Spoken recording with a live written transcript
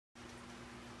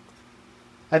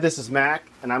Hi, this is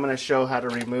Mac, and I'm going to show how to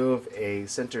remove a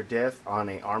center diff on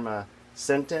a Arrma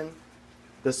Senton.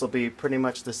 This will be pretty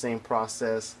much the same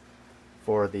process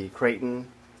for the Kraton,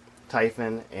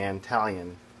 Typhon, and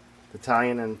Talion. The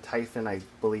Talion and Typhon, I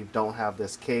believe, don't have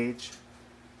this cage.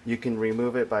 You can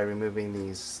remove it by removing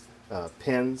these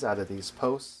pins out of these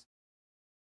posts.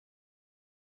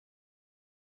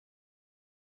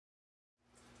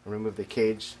 Remove the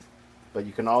cage, but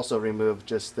you can also remove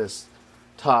just this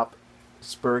top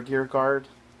spur gear guard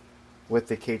with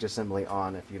the cage assembly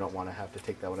on if you don't want to have to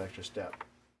take that one extra step.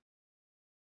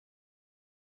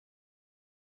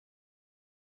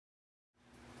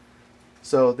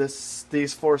 So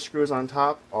these 4 screws on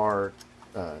top are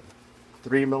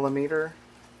 3mm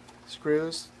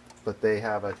screws, but they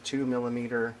have a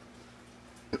 2mm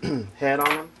head on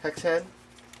them, hex head.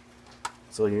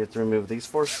 So you have to remove these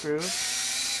 4 screws.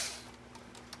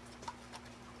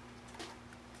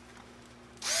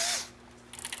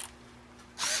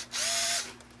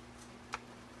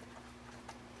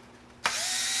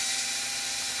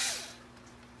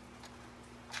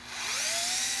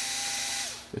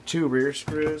 The 2 rear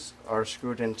screws are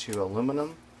screwed into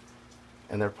aluminum,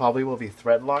 and there probably will be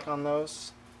thread lock on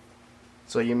those.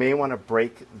 So you may want to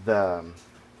break the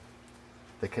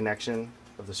connection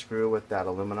of the screw with that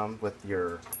aluminum with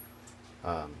your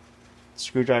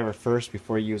screwdriver first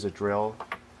before you use a drill.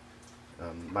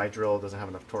 My drill doesn't have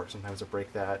enough torque sometimes to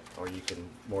break that, or you can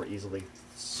more easily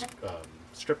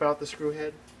strip out the screw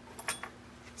head.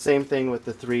 Same thing with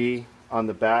the 3 on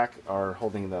the back are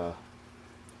holding the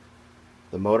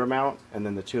motor mount, and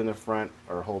then the 2 in the front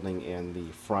are holding in the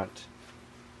front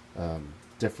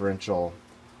differential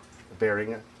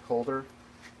bearing holder.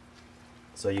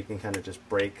 So you can kind of just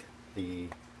break the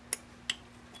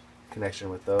connection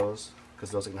with those,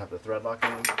 because those are going to have the thread lock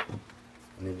in them.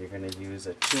 And then you're going to use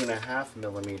a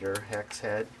 2.5mm hex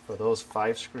head for those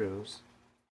 5 screws.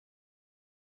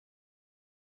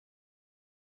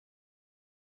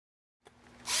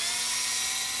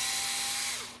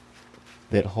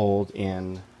 That hold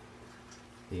in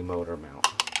the motor mount.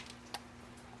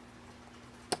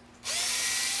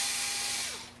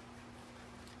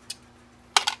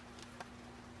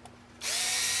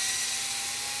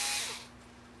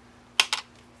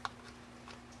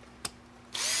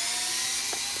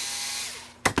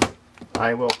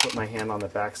 I will put my hand on the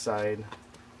back side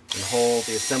and hold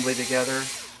the assembly together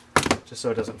just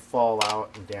so it doesn't fall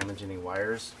out and damage any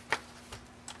wires.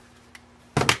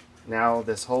 Now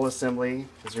this whole assembly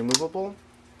is removable,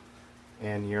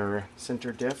 and your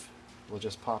center diff will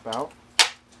just pop out,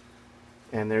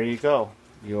 and there you go.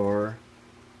 Your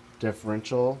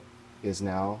differential is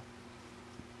now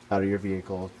out of your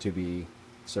vehicle to be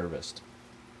serviced.